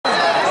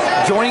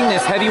Joining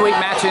this heavyweight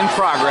match in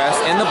progress,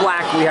 in the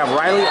black we have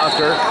Riley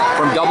Ucker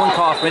from Dublin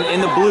Coffman. In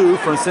the blue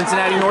from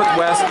Cincinnati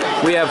Northwest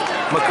we have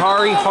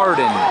Makarrie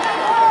Harden.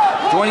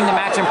 Joining the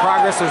match in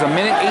progress, there's a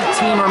minute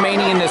 18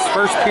 remaining in this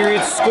first period,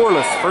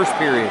 scoreless first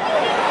period.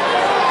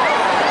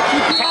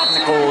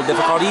 Technical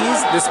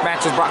difficulties. This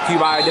match is brought to you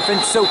by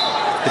Defense Soap.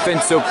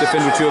 Defense Soap,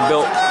 defend what you have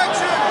built.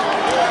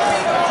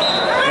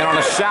 And on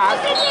a shot.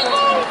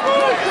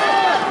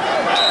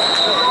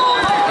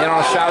 And on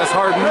a shot is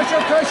Harden.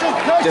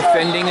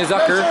 Defending is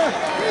Ucker.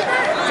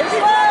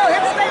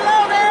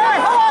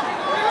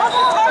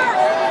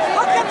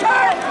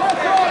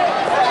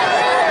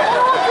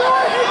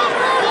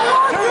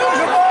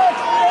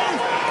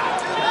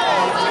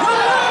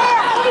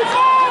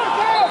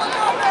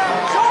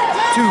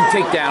 Two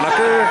takedown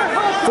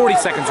Ucker. 40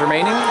 seconds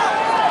remaining.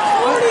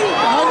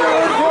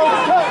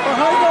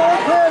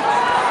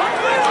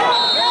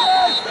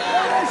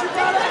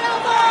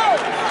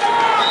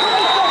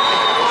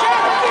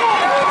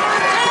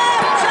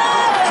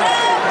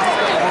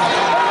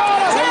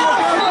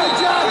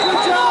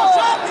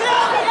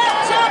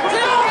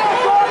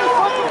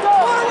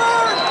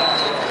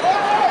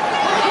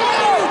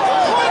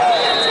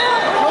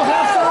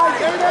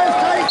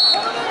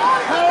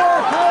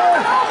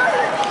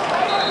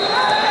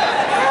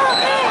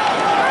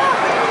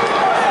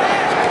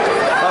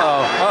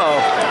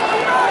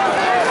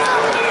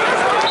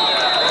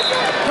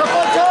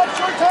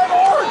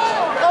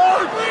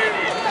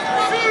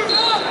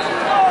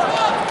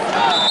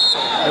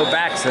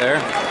 There.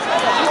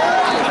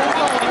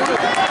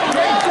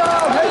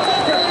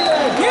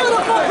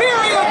 Beautiful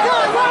period,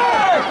 good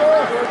work!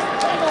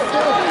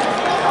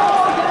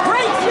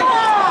 Great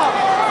job!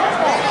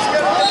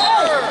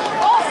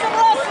 Awesome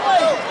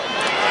wrestling!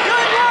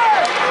 Good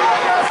work!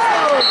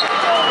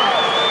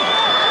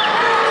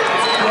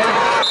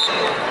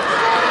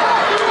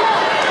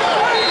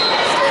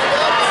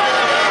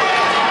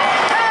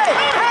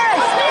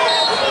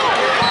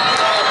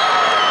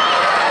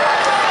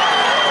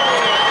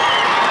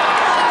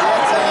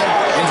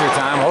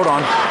 Hold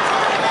on.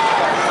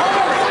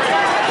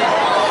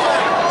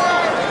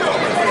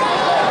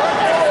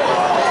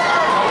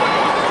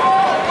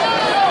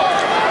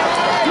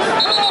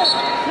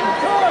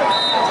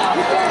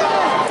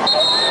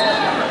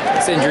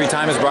 This injury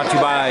time is brought to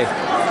you by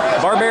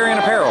Barbarian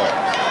Apparel,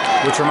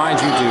 which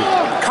reminds you to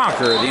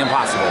conquer the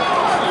impossible.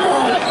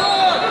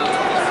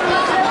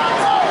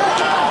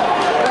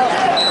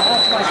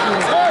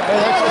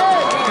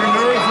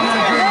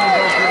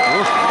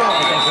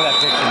 Thanks for that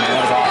picture, man.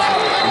 That was awesome.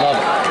 Love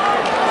it.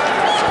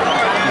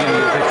 You gonna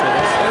get a picture of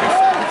this?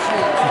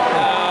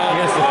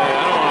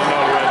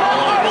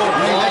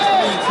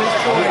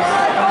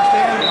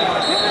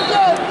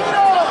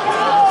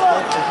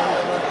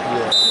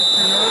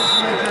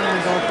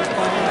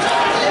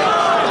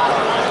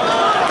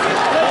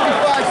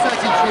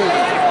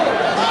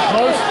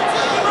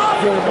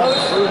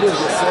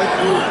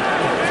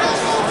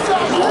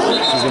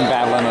 He's been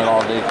battling it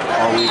all week.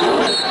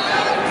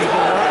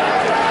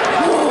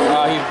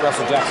 He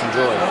wrestled Jackson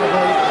Joy.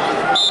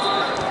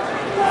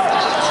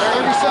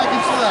 30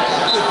 seconds left.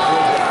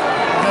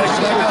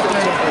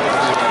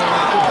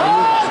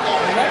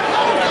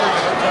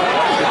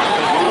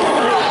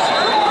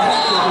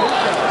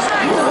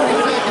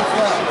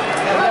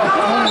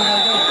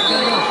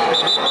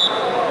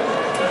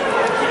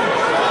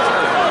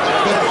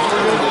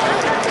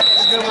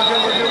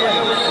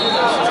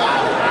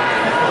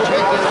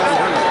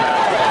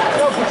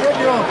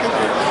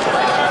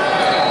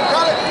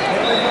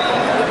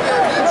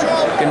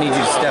 Gonna need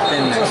you to step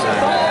in next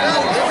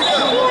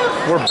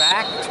time. We're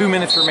back, 2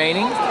 minutes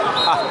remaining.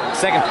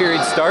 Second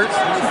period starts.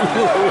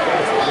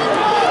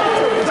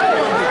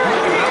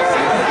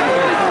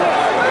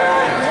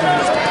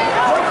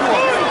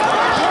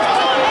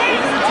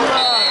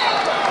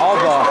 All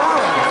ball.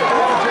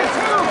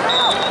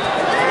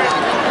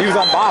 He was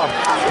on bottom.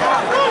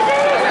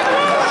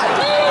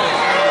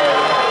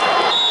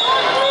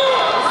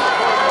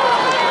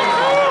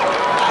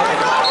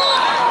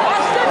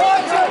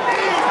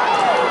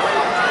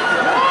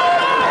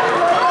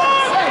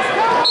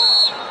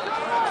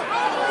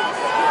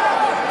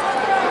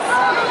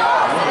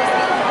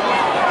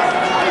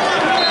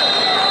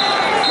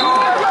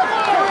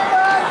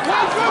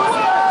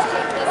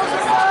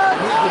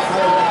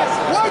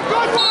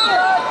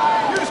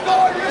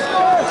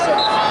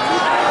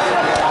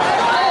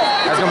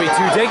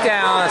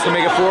 Takedown, that's gonna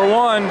make it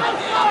 4-1.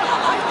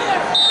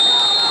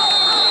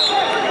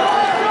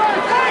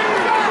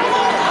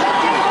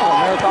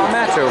 Marathon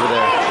match over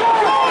there.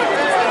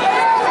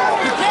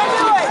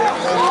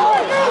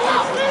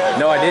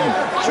 No, I didn't.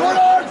 Short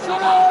arm,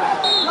 short arm.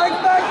 Leg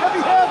back,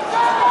 heavy hips.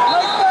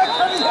 Leg back,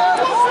 heavy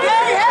hips.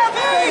 Stay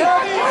heavy.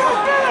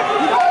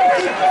 You gotta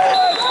keep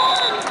going.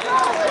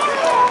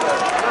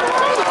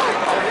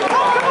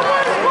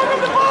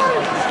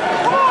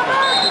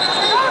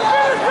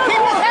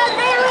 Keep his head,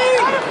 Barry.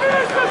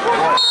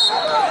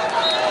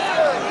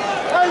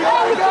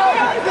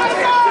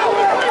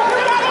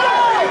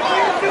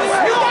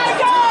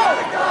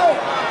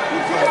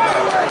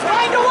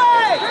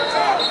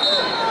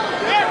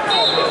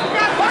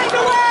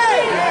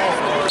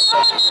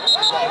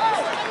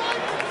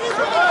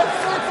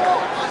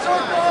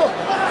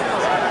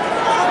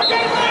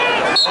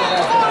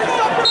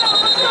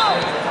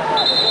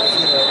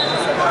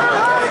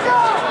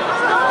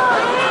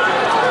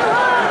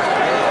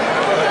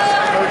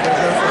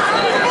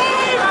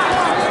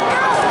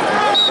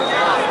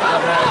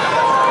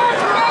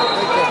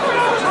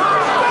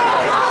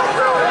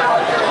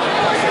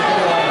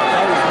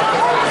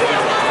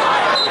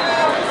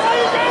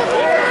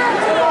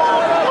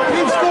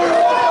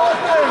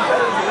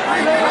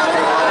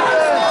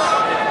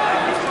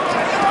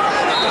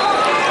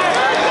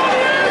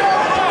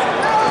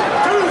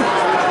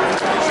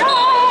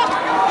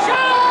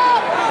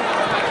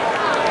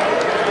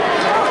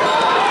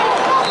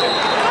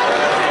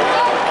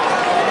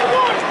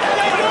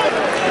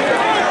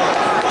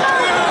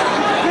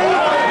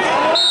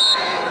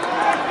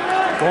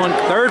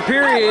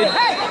 period.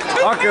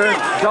 Ucker,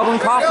 Dublin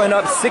Coffman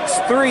up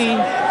 6-3.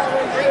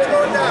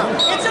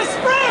 It's a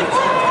sprint!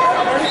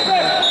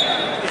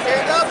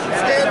 Stand up,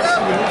 stand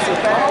up.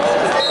 Stand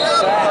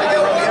up. I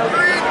got 1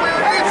 green, we're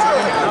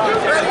neutral.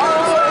 Ready to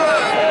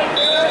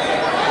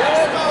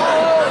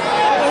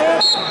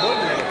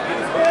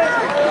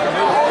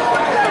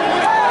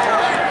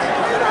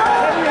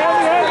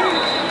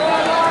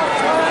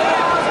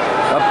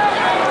Up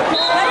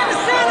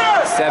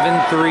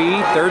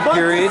 7-3, third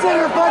period.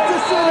 Butt to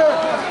center.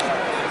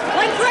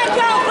 Let's let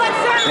go, let's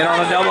let In on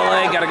a double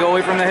leg, gotta go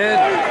away from the head.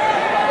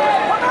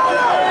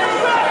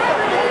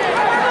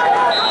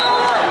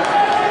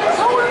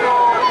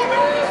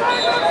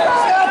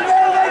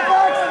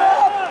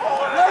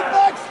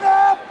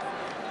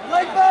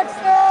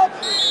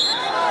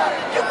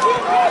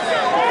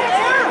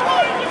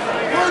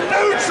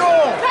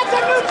 That's a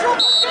neutral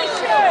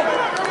position!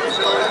 That's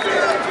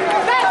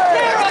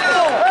terrible!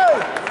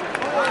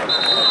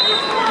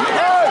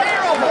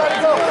 That's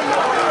terrible!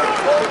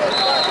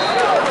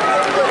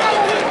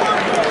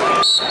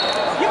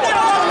 You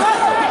gotta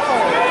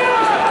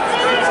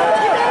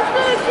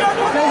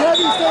Stay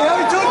heavy, to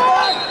the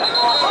back!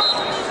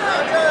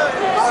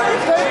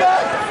 Stay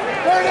back!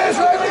 There it is,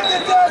 right?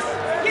 Get this!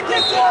 Get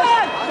this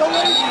one! Don't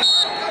let it...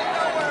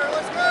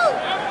 Let's go!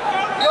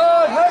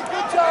 Good, hey,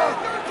 good job!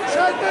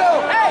 Treadmill!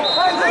 Hey,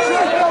 The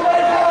treadmill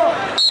right now!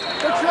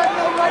 The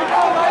treadmill right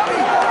now, Mikey!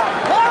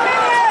 1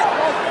 minute!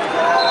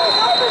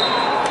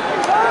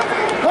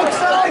 Hook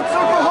side,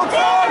 circle hook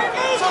side!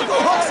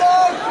 Circle hook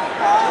side!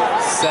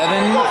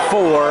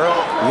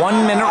 7-4,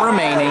 1 minute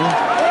remaining.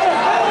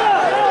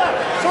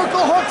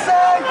 Circle hook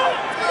side!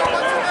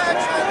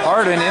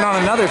 Harden in on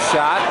another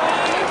shot.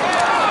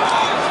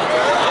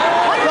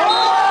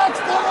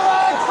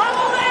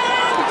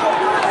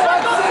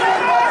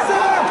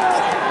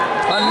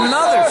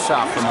 Another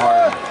shot from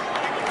Harden.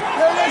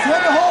 There it is,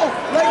 hit the hole!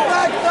 Leg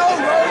back, no!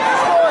 Right in the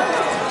score!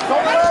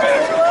 Don't relax,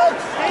 don't relax!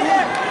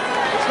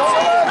 Don't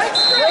relax!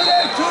 Right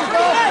in, two's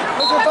back!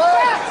 Look at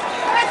back!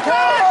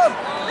 Count them!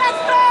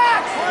 That's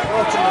back!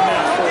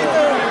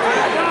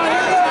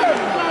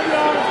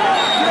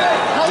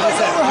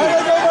 Highlight over,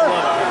 highlight over!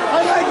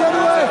 Highlight the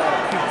other way!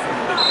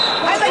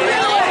 I like the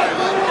other way!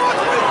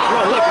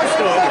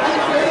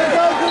 There you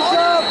go, good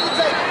job!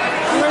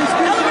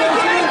 Elevate,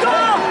 Jimmy, go!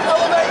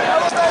 Elevate,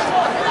 elevate!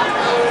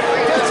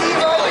 Good team,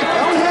 Riley!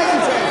 Don't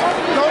hesitate!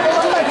 Don't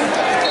relax!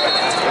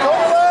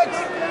 Don't relax!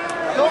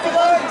 Don't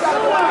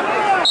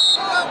relax!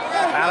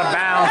 Out of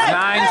bounds,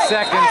 9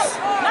 seconds.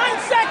 9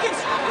 seconds!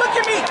 Look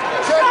at me!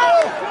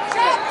 Treadmill!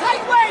 Shot,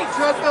 tight waist!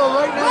 Treadmill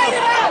right now! Light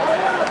it out!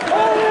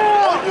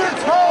 On your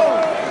toe!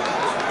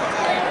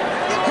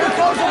 Here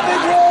comes a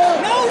big roll!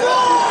 No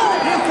roll!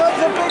 Here comes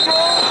a big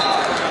roll!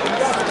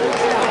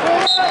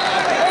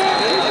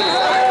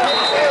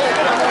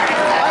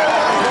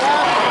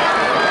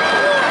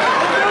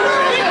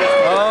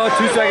 Oh,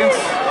 2 seconds.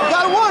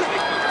 Got one!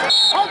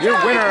 Your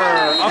winner,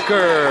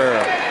 Ucker,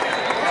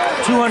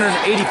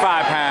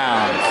 285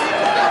 pounds.